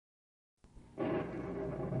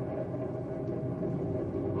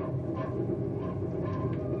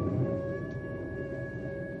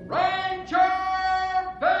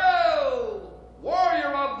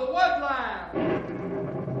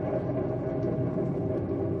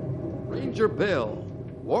Ranger Bill,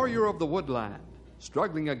 warrior of the woodland,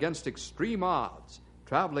 struggling against extreme odds,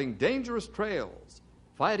 traveling dangerous trails,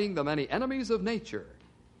 fighting the many enemies of nature.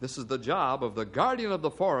 This is the job of the guardian of the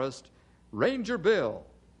forest, Ranger Bill.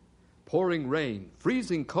 Pouring rain,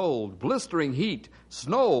 freezing cold, blistering heat,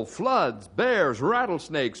 snow, floods, bears,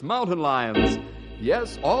 rattlesnakes, mountain lions.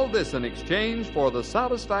 Yes, all this in exchange for the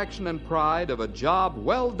satisfaction and pride of a job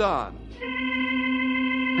well done.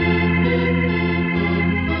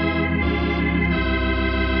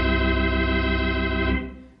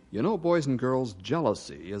 You know, boys and girls,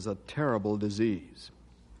 jealousy is a terrible disease.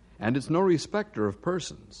 And it's no respecter of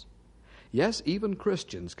persons. Yes, even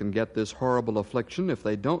Christians can get this horrible affliction if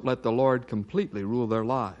they don't let the Lord completely rule their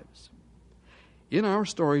lives. In our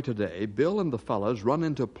story today, Bill and the fellows run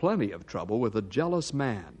into plenty of trouble with a jealous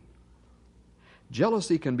man.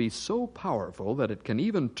 Jealousy can be so powerful that it can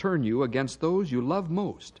even turn you against those you love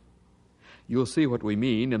most. You'll see what we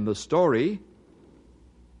mean in the story,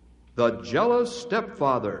 The Jealous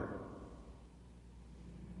Stepfather.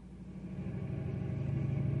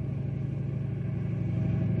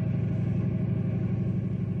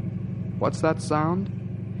 What's that sound?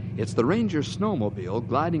 It's the ranger's snowmobile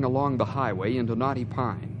gliding along the highway into Knotty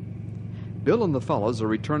Pine. Bill and the fellows are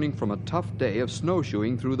returning from a tough day of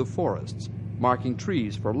snowshoeing through the forests, marking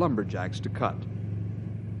trees for lumberjacks to cut.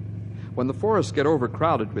 When the forests get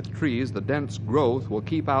overcrowded with trees, the dense growth will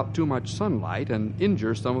keep out too much sunlight and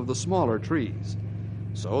injure some of the smaller trees.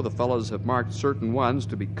 So the fellows have marked certain ones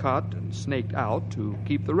to be cut and snaked out to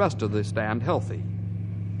keep the rest of the stand healthy.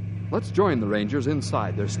 Let's join the rangers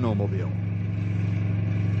inside their snowmobile.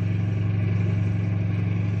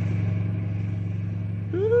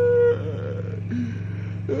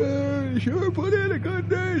 Sure put in a good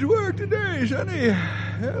day's work today, Sonny.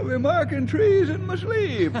 I'll be marking trees in my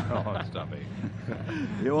sleep. Oh, Stumpy.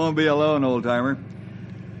 You won't be alone, old-timer.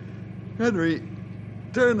 Henry,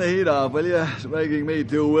 turn the heat off, will you? It's making me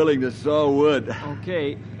too willing to saw wood.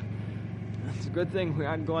 Okay. It's a good thing we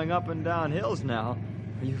aren't going up and down hills now.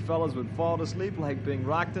 You fellas would fall to sleep like being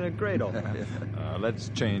rocked in a cradle. Let's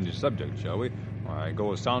change the subject, shall we? I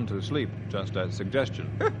go sound to sleep, just as suggestion.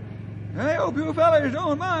 I hope you fellas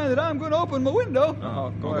don't mind that I'm going to open my window.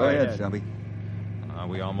 Go ahead, Stumpy.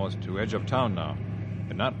 We almost to edge of town now.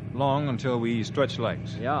 But not long until we stretch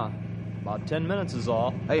legs. Yeah, about 10 minutes is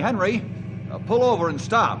all. Hey, Henry, pull over and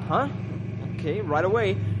stop. Huh? Okay, right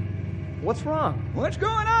away. What's wrong? What's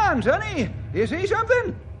going on, Sonny? You see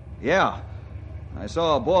something? Yeah. I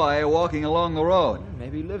saw a boy walking along the road.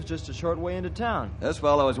 Maybe he lives just a short way into town. This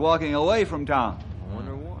fellow is walking away from town. I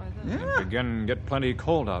wonder why then. Yeah. It begin get plenty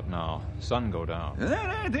cold out now. Sun go down.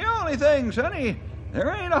 That ain't the only thing, Sonny. There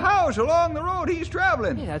ain't a house along the road he's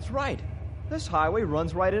traveling. Yeah, that's right. This highway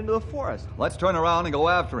runs right into the forest. Let's turn around and go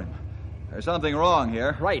after him. There's something wrong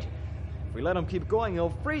here. Right. If we let him keep going,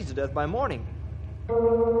 he'll freeze to death by morning.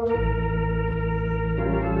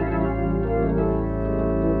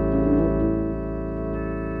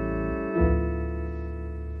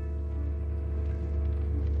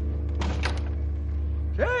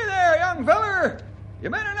 Hey there, young feller. You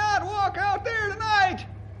better not walk out there tonight.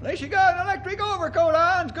 Unless you got an electric overcoat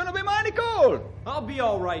on, it's going to be mighty cold. I'll be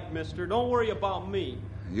all right, mister. Don't worry about me.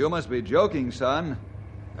 You must be joking, son.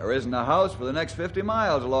 There isn't a house for the next 50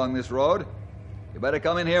 miles along this road. You better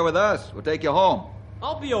come in here with us. We'll take you home.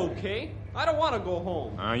 I'll be okay. I don't want to go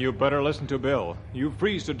home. You better listen to Bill. You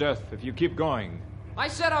freeze to death if you keep going. I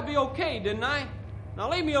said I'll be okay, didn't I? Now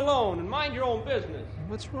leave me alone and mind your own business.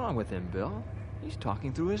 What's wrong with him, Bill? He's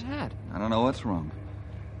talking through his hat. I don't know what's wrong.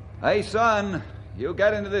 Hey, son, you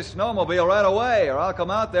get into this snowmobile right away, or I'll come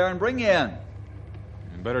out there and bring you in.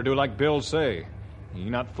 You better do like Bill say. You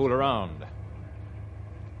not fool around.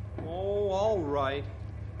 Oh, all right.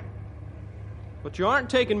 But you aren't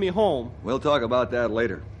taking me home. We'll talk about that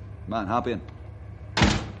later. Come on, hop in.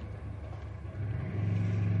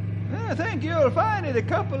 I think you'll find it a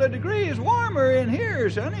couple of degrees warmer in here,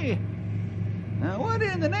 Sonny. Now, what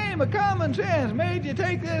in the name of common sense made you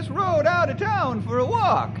take this road out of town for a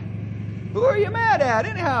walk? Who are you mad at,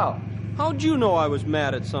 anyhow? How'd you know I was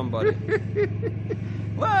mad at somebody?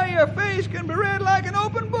 Why, your face can be read like an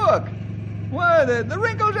open book. Why, the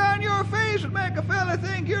wrinkles on your face would make a fella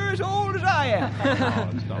think you're as old as I am.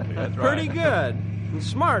 Oh, Stumpy, that's right. Pretty good. And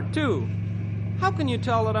smart, too. How can you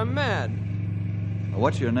tell that I'm mad?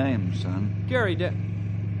 What's your name, son? Gary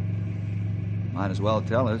Might as well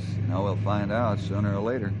tell us. You know, we'll find out sooner or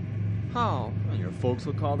later. How? Well, your folks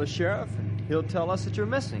will call the sheriff, and he'll tell us that you're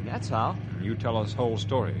missing. That's how. You tell us whole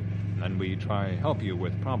story, and then we try help you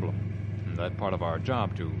with problem. And that part of our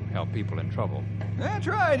job to help people in trouble. That's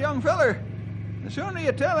right, young feller. The sooner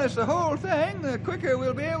you tell us the whole thing, the quicker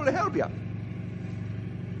we'll be able to help you.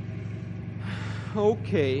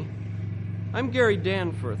 Okay. I'm Gary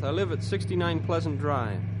Danforth. I live at 69 Pleasant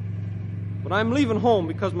Drive. But I'm leaving home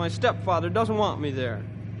because my stepfather doesn't want me there.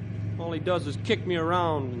 All he does is kick me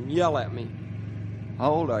around and yell at me.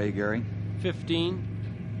 How old are you, Gary?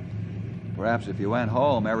 15. Perhaps if you went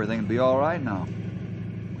home, everything would be all right now.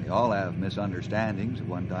 We all have misunderstandings at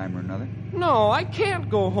one time or another. No, I can't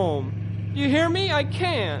go home. Do you hear me? I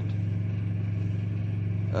can't.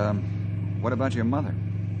 What about your mother?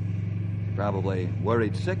 Probably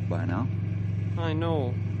worried sick by now. I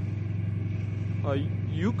know.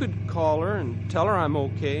 You could call her and tell her I'm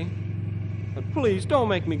okay. But please, don't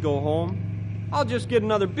make me go home. I'll just get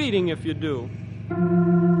another beating if you do. I'm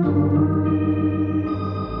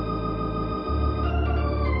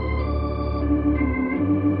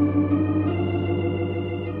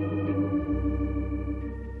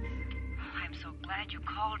so glad you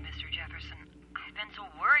called, Mr. Jefferson. I've been so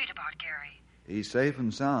worried about Gary. He's safe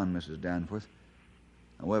and sound, Mrs. Danforth.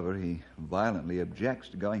 However, he violently objects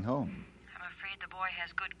to going home. I'm afraid the boy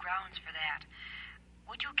has good grounds for that.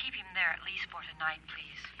 Would you keep him there at least for tonight,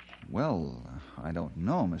 please? Well, I don't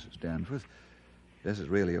know, Mrs. Danforth. This is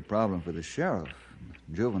really a problem for the sheriff and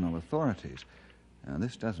juvenile authorities.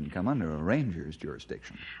 This doesn't come under a ranger's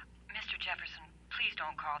jurisdiction. Mr. Jefferson, please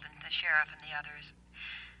don't call the sheriff and the others.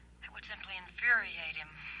 It would simply infuriate him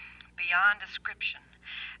beyond description.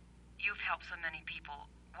 You've helped so many people.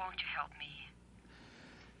 Won't you help me?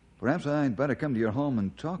 Perhaps I'd better come to your home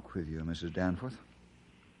and talk with you, Mrs. Danforth.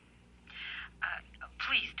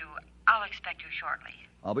 Please do. I'll expect you shortly.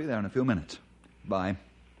 I'll be there in a few minutes. Bye.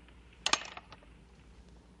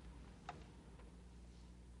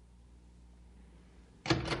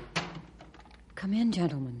 Come in,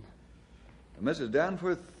 gentlemen. Mrs.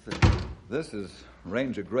 Danforth, this is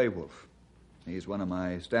Ranger Grey Wolf. He's one of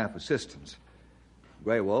my staff assistants.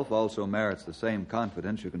 Grey Wolf also merits the same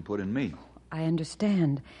confidence you can put in me. I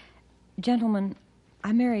understand. Gentlemen,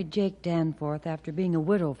 I married Jake Danforth after being a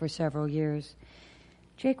widow for several years.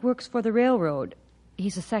 Jake works for the railroad.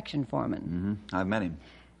 He's a section foreman. I've met him.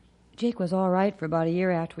 Jake was all right for about a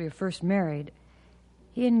year after we were first married.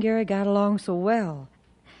 He and Gary got along so well.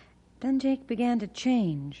 Then Jake began to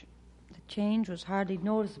change. The change was hardly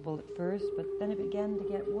noticeable at first, but then it began to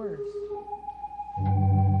get worse.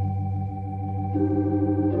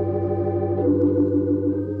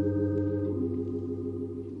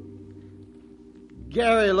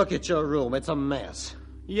 Gary, look at your room. It's a mess.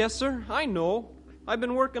 Yes, sir, I know. I've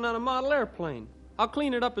been working on a model airplane. I'll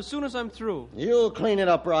clean it up as soon as I'm through. You'll clean it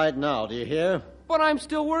up right now, do you hear? But I'm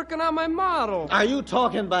still working on my model. Are you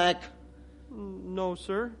talking back? No,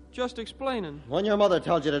 sir. Just explaining. When your mother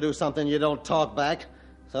tells you to do something, you don't talk back.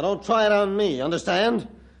 So don't try it on me, understand?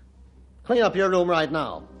 Clean up your room right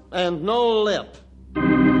now. And no lip.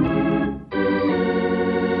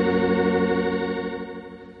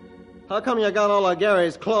 How come you got all of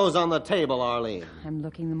Gary's clothes on the table, Arlene? I'm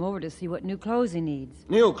looking them over to see what new clothes he needs.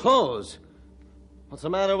 New clothes? What's the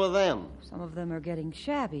matter with them? Some of them are getting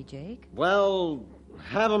shabby, Jake. Well,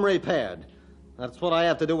 have them repaired. That's what I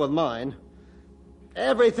have to do with mine.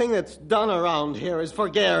 Everything that's done around here is for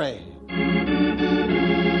Gary.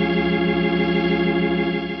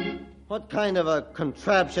 What kind of a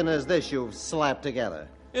contraption is this you've slapped together?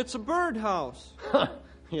 It's a birdhouse.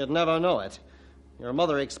 You'd never know it. Your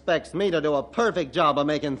mother expects me to do a perfect job of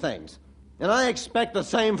making things. And I expect the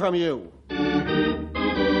same from you.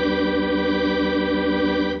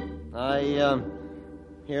 I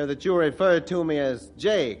hear that you referred to me as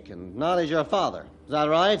Jake and not as your father. Is that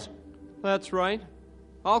right? That's right.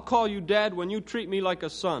 I'll call you Dad when you treat me like a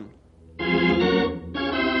son.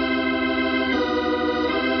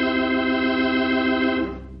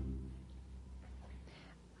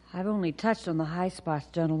 I've only touched on the high spots,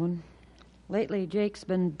 gentlemen. Lately, Jake's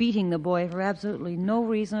been beating the boy for absolutely no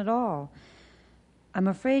reason at all. I'm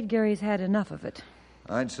afraid Gary's had enough of it.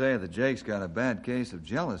 I'd say that Jake's got a bad case of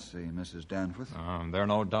jealousy, Mrs. Danforth. There's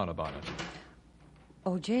no doubt about it.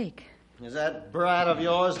 Oh, Jake. Is that brat of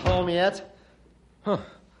yours home yet? Huh.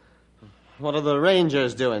 What are the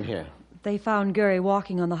Rangers doing here? They found Gary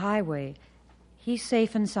walking on the highway. He's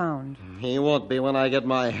safe and sound. He won't be when I get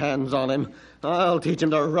my hands on him. I'll teach him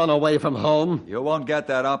to run away from home. You won't get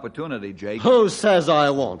that opportunity, Jake. Who says I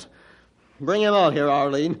won't? Bring him out here,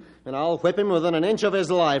 Arlene, and I'll whip him within an inch of his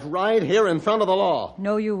life right here in front of the law.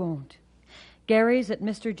 No, you won't. Gary's at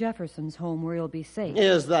Mr. Jefferson's home where he'll be safe.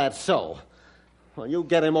 Is that so? Well, you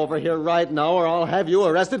get him over here right now or I'll have you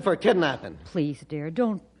arrested for kidnapping. Please, dear,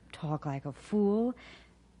 don't talk like a fool.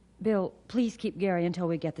 Bill, please keep Gary until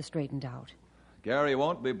we get this straightened out. Gary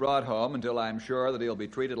won't be brought home until I'm sure that he'll be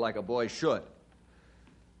treated like a boy should.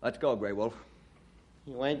 Let's go, Grey Wolf.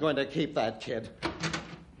 You ain't going to keep that kid.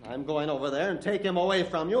 I'm going over there and take him away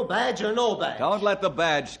from you, badge or no badge. Don't let the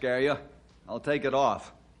badge scare you. I'll take it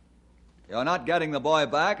off. You're not getting the boy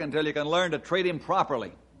back until you can learn to treat him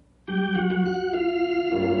properly.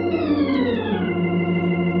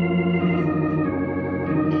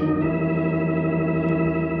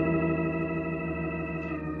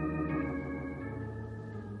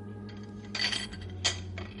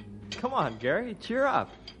 Come on, Gary, cheer up.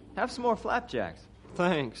 Have some more flapjacks.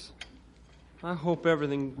 Thanks. I hope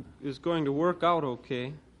everything is going to work out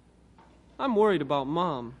okay. I'm worried about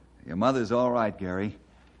Mom. Your mother's all right, Gary.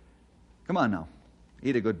 Come on now.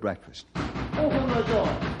 Eat a good breakfast. Open the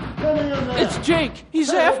door. Get me in there. It's Jake.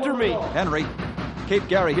 He's after me. Henry, keep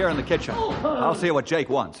Gary here in the kitchen. I'll see what Jake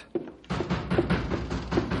wants.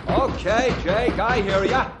 Okay, Jake, I hear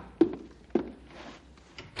ya.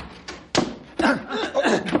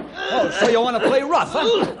 Oh, so you want to play rough,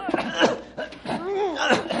 huh?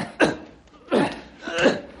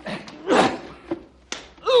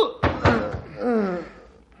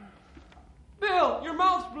 Bill, your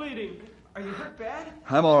mouth's bleeding. Are you hurt bad?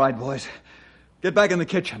 I'm all right, boys. Get back in the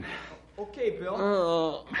kitchen. Okay,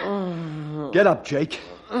 Bill. Get up, Jake.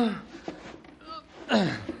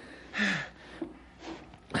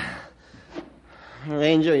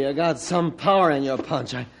 Ranger, you got some power in your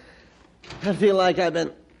punch. I feel like I've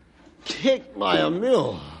been kicked by a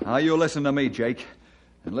mule. Now you listen to me, Jake,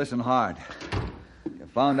 and listen hard. You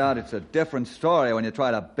found out it's a different story when you try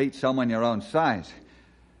to beat someone your own size.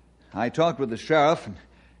 I talked with the sheriff, and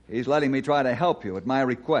he's letting me try to help you at my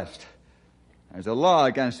request. There's a law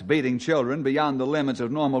against beating children beyond the limits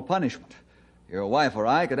of normal punishment. Your wife or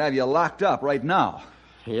I could have you locked up right now.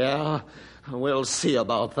 Yeah, we'll see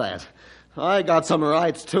about that. I got some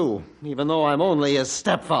rights, too, even though I'm only his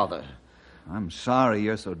stepfather. I'm sorry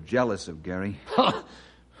you're so jealous of Gary.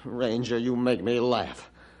 Ranger, you make me laugh.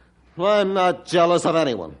 I'm not jealous of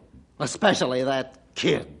anyone, especially that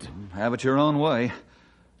kid. Have it your own way.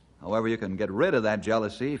 However, you can get rid of that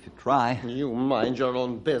jealousy if you try. You mind your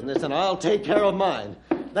own business, and I'll take care of mine.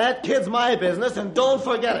 That kid's my business, and don't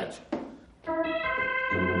forget it.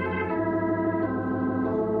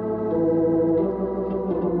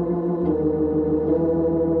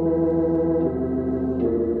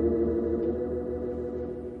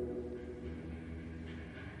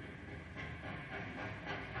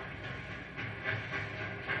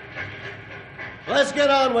 Let's get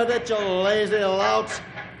on with it, you lazy louts.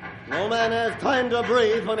 No man has time to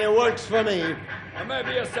breathe when he works for me.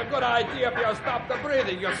 Maybe it's a good idea if you stop the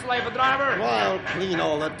breathing, you slave driver. I'll clean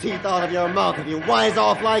all the teeth out of your mouth if you wise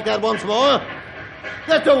off like that once more.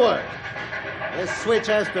 Get to work. This switch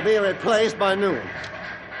has to be replaced by noon.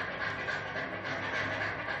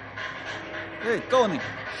 Hey, Tony.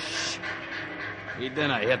 Shh. He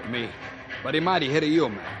didn't hit me, but he might have hit you,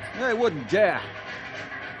 man. I wouldn't dare.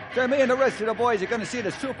 So me and the rest of the boys are going to see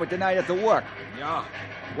the super tonight at the work. Yeah?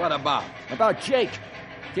 What about? About Jake.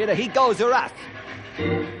 It's either he goes or us.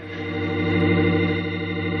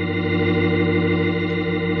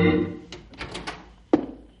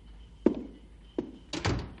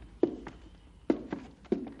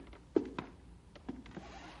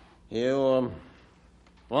 You,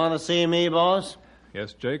 want to see me, boss?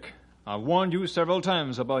 Yes, Jake. I've warned you several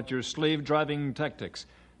times about your slave-driving tactics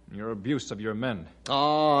and your abuse of your men.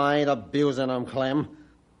 Oh, I ain't abusing them, Clem.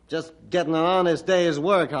 Just getting an honest day's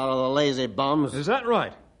work out of the lazy bums. Is that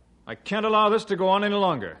right? I can't allow this to go on any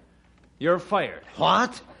longer. You're fired.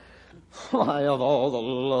 What? Why, of all the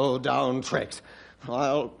low-down tricks,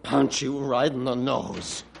 I'll punch you right in the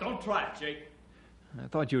nose. Don't try it, Jake. I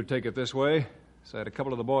thought you'd take it this way, so I had a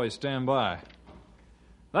couple of the boys stand by.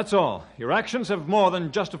 That's all. Your actions have more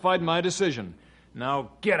than justified my decision.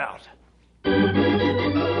 Now get out.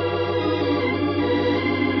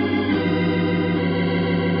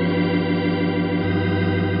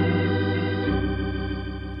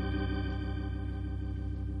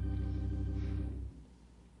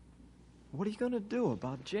 What are you going to do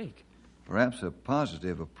about Jake? Perhaps a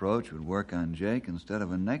positive approach would work on Jake instead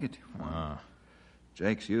of a negative one.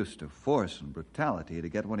 Jake's used to force and brutality to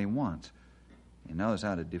get what he wants. He knows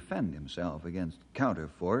how to defend himself against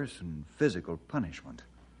counterforce and physical punishment.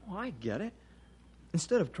 Oh, I get it.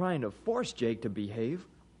 Instead of trying to force Jake to behave,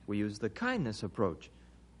 we use the kindness approach.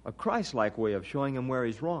 A Christ-like way of showing him where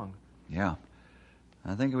he's wrong. Yeah.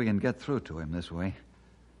 I think we can get through to him this way.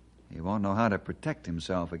 He won't know how to protect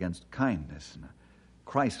himself against kindness and a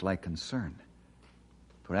Christ-like concern.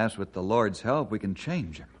 Perhaps with the Lord's help, we can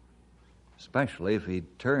change him. especially if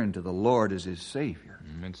he'd turned to the Lord as his Savior.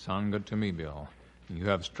 It sounds good to me, Bill. You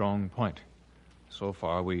have a strong point. So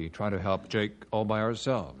far, we try to help Jake all by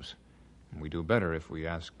ourselves. We do better if we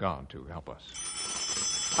ask God to help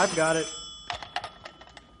us. I've got it.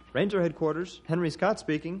 Ranger headquarters, Henry Scott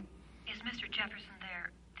speaking. Is Mr. Jefferson there?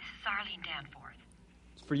 This is Arlene Danforth.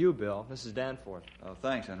 It's for you, Bill. This is Danforth. Oh,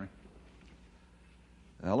 thanks, Henry.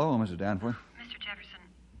 Hello, Mrs. Danforth. Mr. Jefferson,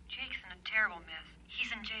 Jake's in a terrible mess.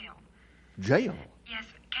 He's in jail. Jail? Yes,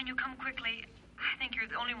 can you come quickly? I think you're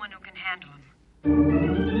the only one who can handle him.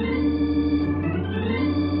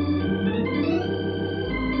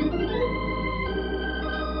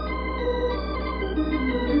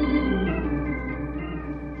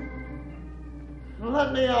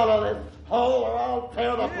 Let me out of this hole or I'll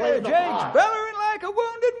tear the place Jake's apart. bellowing like a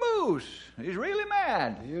wounded moose. He's really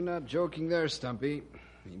mad. You're not joking there, Stumpy.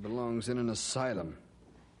 He belongs in an asylum.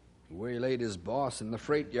 He waylaid his boss in the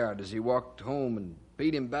freight yard as he walked home and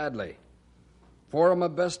beat him badly. 4 of my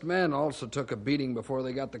best men also took a beating before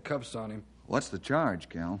they got the cuffs on him. What's the charge,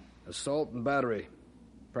 Cal? Assault and battery.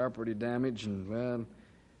 Property damage and, well,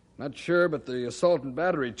 not sure, but the assault and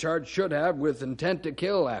battery charge should have with intent to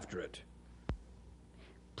kill after it.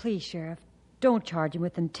 Please, Sheriff, don't charge him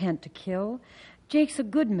with intent to kill. Jake's a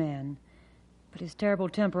good man, but his terrible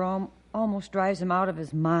temper almost drives him out of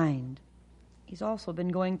his mind. He's also been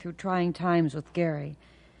going through trying times with Gary.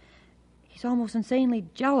 He's almost insanely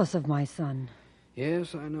jealous of my son.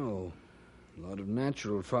 Yes, I know. A lot of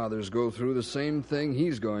natural fathers go through the same thing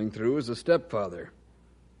he's going through as a stepfather.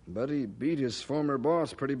 But he beat his former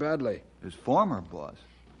boss pretty badly. His former boss?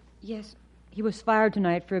 Yes, he was fired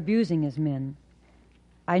tonight for abusing his men.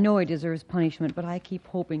 I know he deserves punishment, but I keep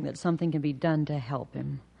hoping that something can be done to help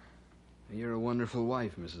him. You're a wonderful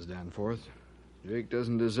wife, Mrs. Danforth. Jake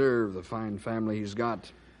doesn't deserve the fine family he's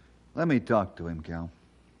got. Let me talk to him, Cal.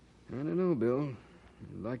 I don't know, Bill.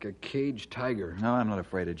 You're like a caged tiger. No, I'm not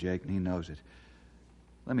afraid of Jake, and he knows it.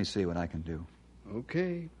 Let me see what I can do.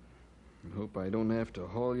 Okay. I hope I don't have to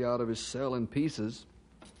haul you out of his cell in pieces.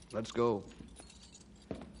 Let's go.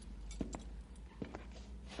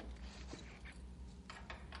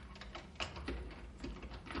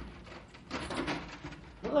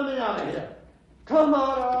 Let me out of here. Come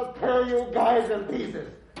on, I'll tear you guys in pieces.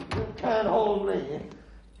 You can't hold me.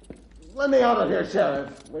 Let me out of here,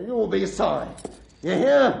 Sheriff. You'll be sorry. You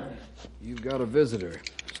hear? You've got a visitor.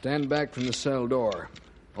 Stand back from the cell door.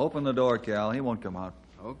 Open the door, Cal. He won't come out.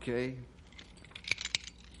 Okay.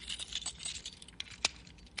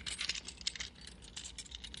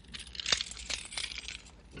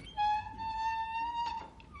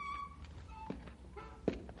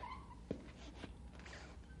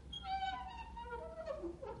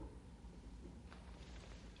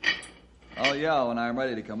 I'll yell when I'm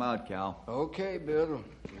ready to come out, Cal. Okay, Bill.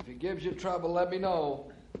 If he gives you trouble, let me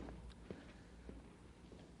know.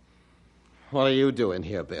 What are you doing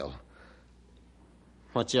here, Bill?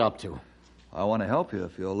 What you up to? I want to help you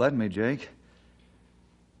if you'll let me, Jake.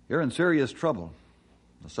 You're in serious trouble.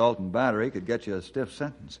 Assault and battery could get you a stiff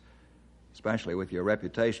sentence, especially with your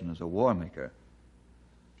reputation as a war maker.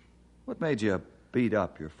 What made you beat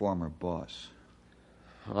up your former boss?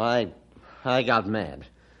 I got mad.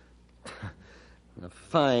 A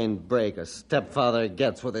fine break a stepfather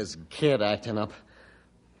gets with his kid acting up.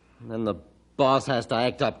 Then the boss has to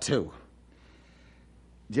act up, too.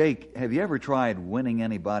 Jake, have you ever tried winning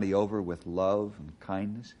anybody over with love and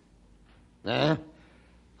kindness? Eh?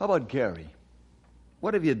 How about Gary?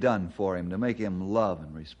 What have you done for him to make him love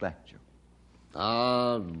and respect you?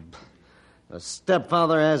 The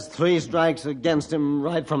stepfather has 3 strikes against him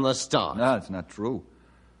right from the start. No, it's not true.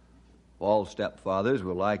 If all stepfathers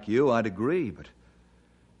were like you, I'd agree, but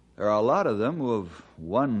there are a lot of them who have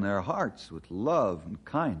won their hearts with love and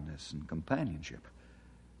kindness and companionship.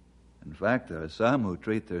 In fact, there are some who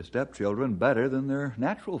treat their stepchildren better than their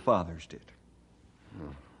natural fathers did.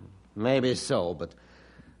 Maybe so, but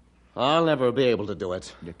I'll never be able to do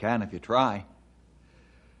it. You can if you try.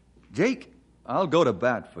 Jake, I'll go to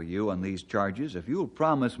bat for you on these charges if you'll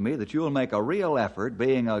promise me that you'll make a real effort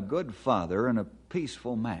being a good father and a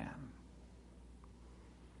peaceful man.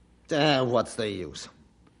 What's the use?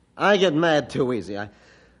 I get mad too easy.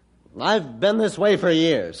 I've been this way for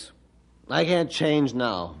years. I can't change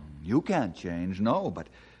now. You can't change, no, but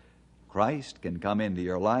Christ can come into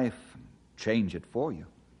your life and change it for you.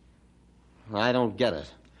 I don't get it.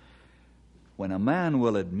 When a man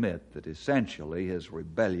will admit that essentially his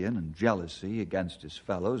rebellion and jealousy against his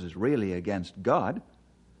fellows is really against God,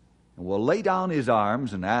 and will lay down his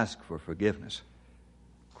arms and ask for forgiveness,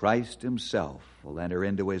 Christ himself will enter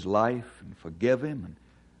into his life and forgive him and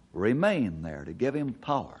remain there to give him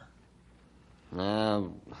power. A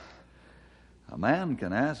man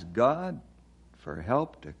can ask God for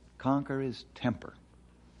help to conquer his temper.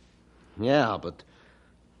 Yeah, but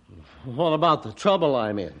what about the trouble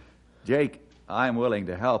I'm in? Jake, I'm willing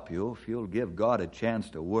to help you if you'll give God a chance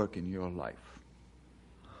to work in your life.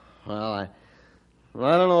 Well, I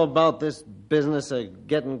don't know about this business of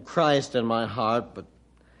getting Christ in my heart, but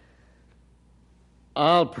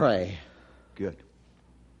I'll pray. Good.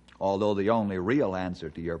 Although the only real answer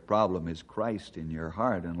to your problem is Christ in your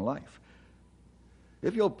heart and life.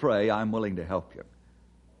 If you'll pray, I'm willing to help you.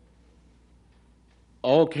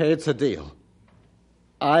 Okay, it's a deal.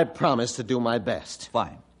 I promise to do my best.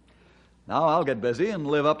 Fine. Now I'll get busy and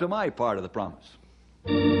live up to my part of the promise.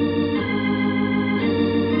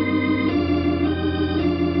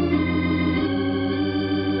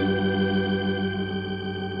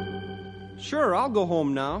 Sure, I'll go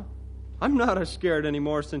home now. I'm not as scared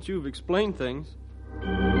anymore since you've explained things.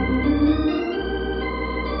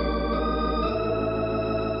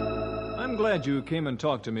 I'm glad you came and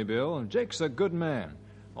talked to me, Bill. Jake's a good man.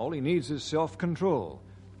 All he needs is self-control.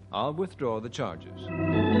 I'll withdraw the charges.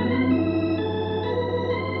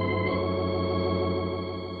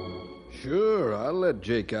 Sure, I'll let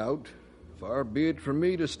Jake out. Far be it from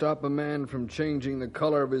me to stop a man from changing the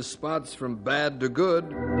color of his spots from bad to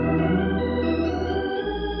good.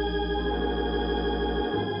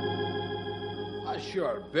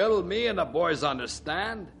 Sure, Bill, me and the boys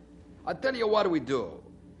understand. I tell you what we do.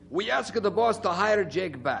 We ask the boss to hire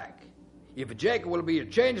Jake back. If Jake will be a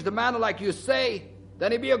changed man like you say,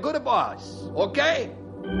 then he be a good boss, okay?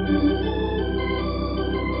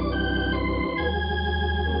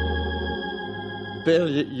 Bill,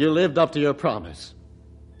 you lived up to your promise.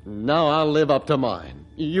 Now I'll live up to mine.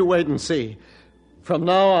 You wait and see. From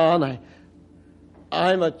now on,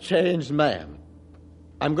 I'm a changed man.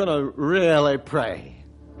 I'm going to really pray.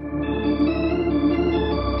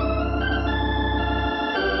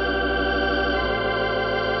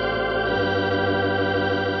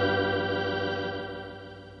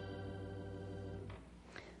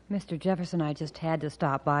 Mr. Jefferson, I just had to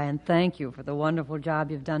stop by and thank you for the wonderful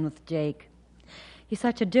job you've done with Jake. He's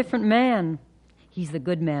such a different man. He's the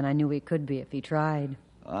good man I knew he could be if he tried.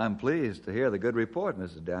 I'm pleased to hear the good report,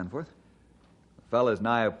 Mrs. Danforth. The fellas and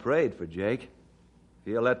I have prayed for Jake.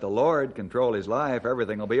 If he'll let the Lord control his life,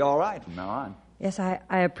 everything will be all right from now on. Yes, I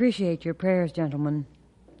appreciate your prayers, gentlemen.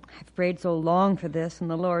 I've prayed so long for this, and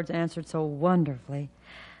the Lord's answered so wonderfully.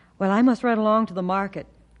 Well, I must run along to the market.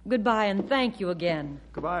 Goodbye, and thank you again.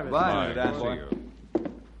 Goodbye, Mr. Bye, See you.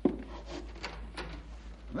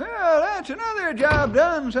 Well, that's another job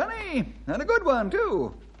done, Sonny. And a good one,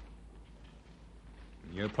 too.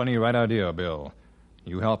 You have plenty right idea, Bill.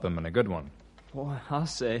 You help him, and a good one. Boy, I'll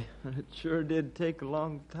say, it sure did take a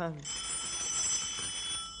long time.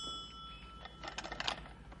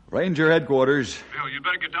 Ranger headquarters. Bill, you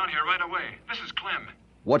better get down here right away. This is Clem.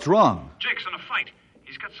 What's wrong? Jake's in a fight.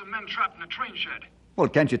 He's got some men trapped in a train shed. Well,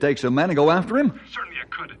 can't you take some men and go after him? Certainly I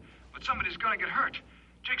could, but somebody's going to get hurt.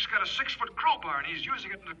 Jake's got a 6-foot crowbar, and he's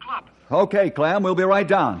using it in the club. Okay, Clem, we'll be right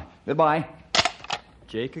down. Goodbye.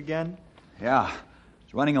 Jake again? Yeah,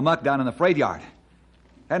 he's running amok down in the freight yard.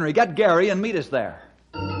 Henry, get Gary and meet us there.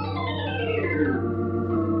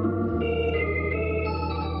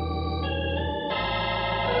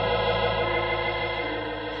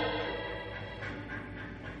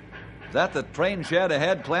 Is that the train shed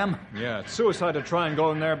ahead, Clem? Yeah, it's suicide to try and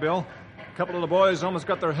go in there, Bill. A couple of the boys almost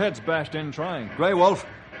got their heads bashed in trying. Grey Wolf,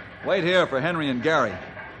 wait here for Henry and Gary.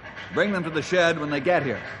 Bring them to the shed when they get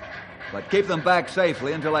here. But keep them back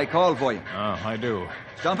safely until I call for you. Oh, I do.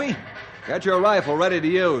 Stumpy, get your rifle ready to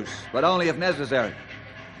use, but only if necessary.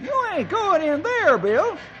 You ain't going in there,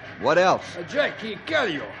 Bill. What else? Jake, he kill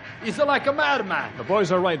you. He's like a madman. The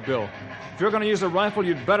boys are right, Bill. If you're going to use a rifle,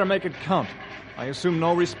 you'd better make it count. I assume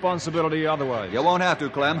no responsibility otherwise. You won't have to,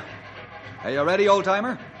 Clem. Are you ready,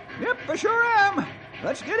 old-timer? Yep, I sure am.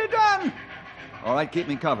 Let's get it done. All right, keep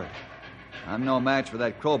me covered. I'm no match for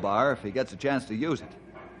that crowbar if he gets a chance to use it.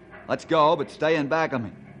 Let's go, but stay in back of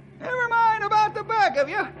me. Never mind about the back of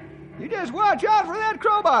you. You just watch out for that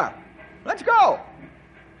crowbar. Let's go.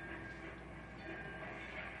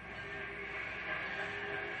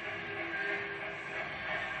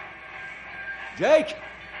 Jake,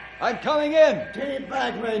 I'm coming in. Keep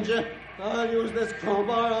back, Ranger. I'll use this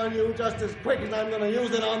crowbar on you just as quick as I'm going to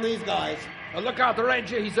use it on these guys. Look out, the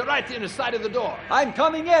Ranger. He's right in the side of the door. I'm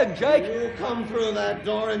coming in, Jake. You come through that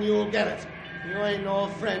door and you'll get it. You ain't no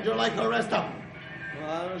friend. You're like the rest of them.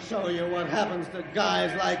 I'll show you what happens to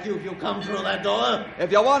guys like you if you come through that door.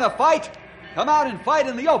 If you want to fight, come out and fight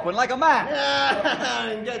in the open like a man. Yeah,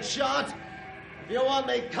 and get shot. If you want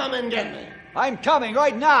me, come and get me. I'm coming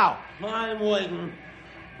right now. I'm waiting.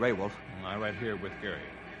 Grey Wolf. I'm right here with Gary.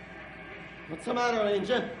 What's the matter,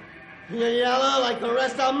 Ranger? You yellow like the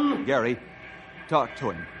rest of them? Gary, talk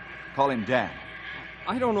to him. Call him Dan.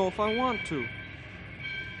 I don't know if I want to.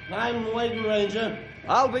 I'm waiting, Ranger.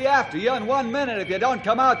 I'll be after you in 1 minute if you don't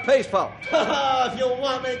come out peaceful. If you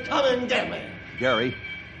want me, come and get me. Gary,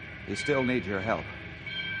 he still needs your help.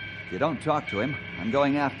 If you don't talk to him, I'm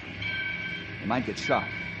going after him. He might get shot.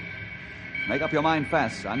 Make up your mind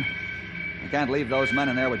fast, son. I can't leave those men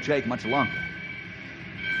in there with Jake much longer.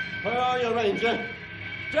 Where are you, Ranger?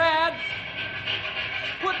 Dad!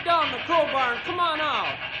 Put down the crowbar and come on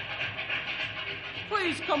out.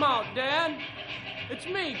 Please come out, Dad. It's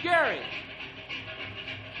me, Gary.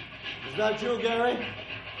 Is that you, Gary?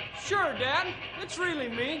 Sure, Dad. It's really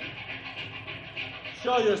me.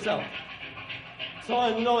 Show yourself. So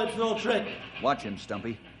I know it's no trick. Watch him,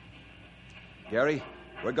 Stumpy. Gary,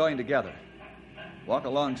 we're going together. Walk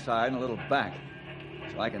alongside and a little back,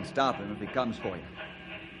 so I can stop him if he comes for you.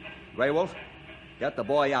 Grey Wolf, get the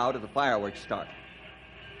boy out at the fireworks start.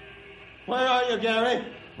 Where are you, Gary?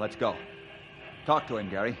 Let's go. Talk to him,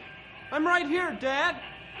 Gary. I'm right here, Dad.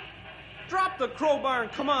 Drop the crowbar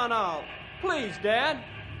and come on out. Please, Dad.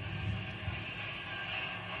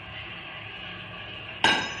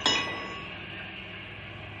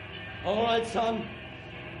 All right, son.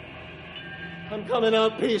 I'm coming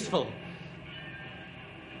out peaceful.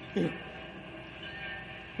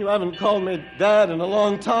 You haven't called me Dad in a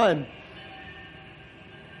long time.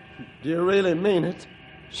 Do you really mean it?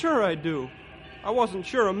 Sure I do. I wasn't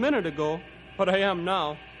sure a minute ago, but I am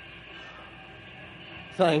now.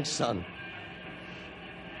 Thanks, son.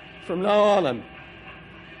 From now on,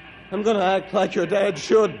 I'm going to act like your dad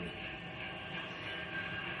should.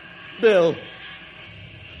 Bill,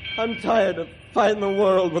 I'm tired of fighting the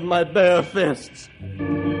world with my bare fists.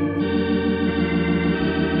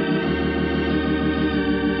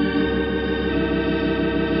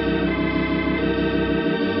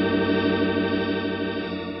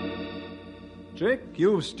 Jake,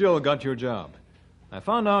 you've still got your job. I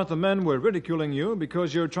found out the men were ridiculing you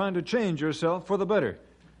because you're trying to change yourself for the better.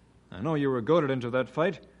 I know you were goaded into that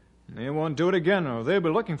fight. They won't do it again, or they'll be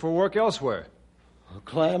looking for work elsewhere. Oh,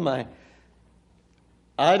 Clem,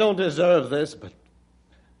 I don't deserve this, but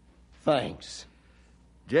thanks.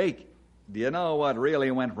 Jake, do you know what really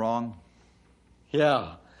went wrong?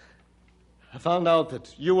 Yeah. I found out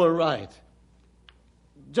that you were right.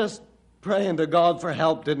 Just praying to God for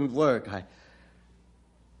help didn't work.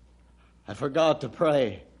 I forgot to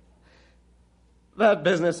pray. That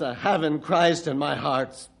business of having Christ in my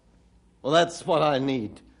heart, well, that's what I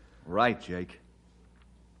need. Right, Jake.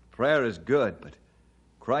 Prayer is good, but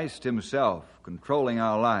Christ himself controlling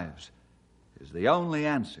our lives is the only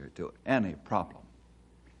answer to any problem.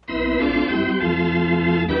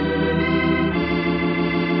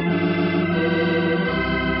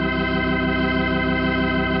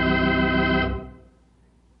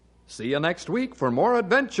 See you next week for more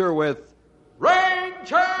adventure with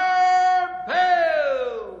Ranger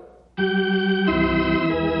Bill!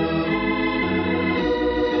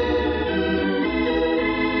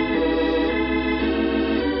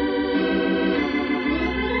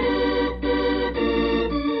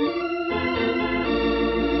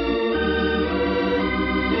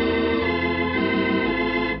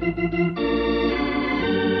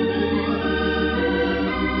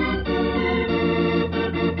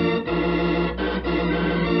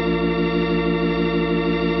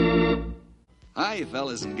 Hi,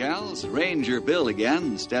 fellas and gals. Ranger Bill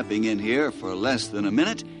again, stepping in here for less than a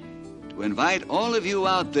minute to invite all of you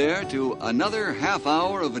out there to another half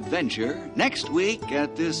hour of adventure next week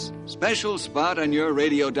at this special spot on your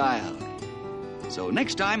radio dial. So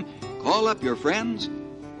next time, call up your friends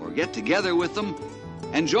or get together with them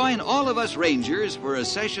and join all of us Rangers for a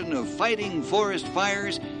session of fighting forest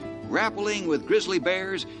fires, grappling with grizzly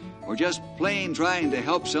bears, or just plain trying to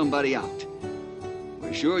help somebody out.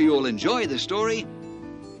 We're sure you'll enjoy the story,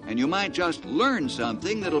 and you might just learn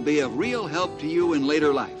something that'll be of real help to you in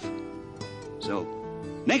later life. So,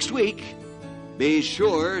 next week, be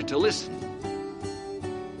sure to listen.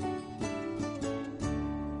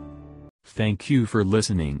 Thank you for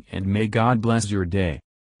listening, and may God bless your day.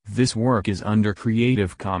 This work is under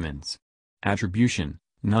Creative Commons. Attribution,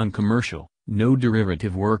 non-commercial, no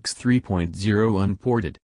derivative works 3.0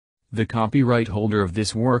 unported. The copyright holder of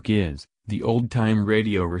this work is the Old Time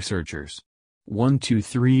Radio Researchers.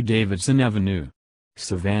 123 Davidson Avenue,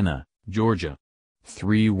 Savannah, Georgia.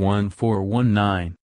 31419.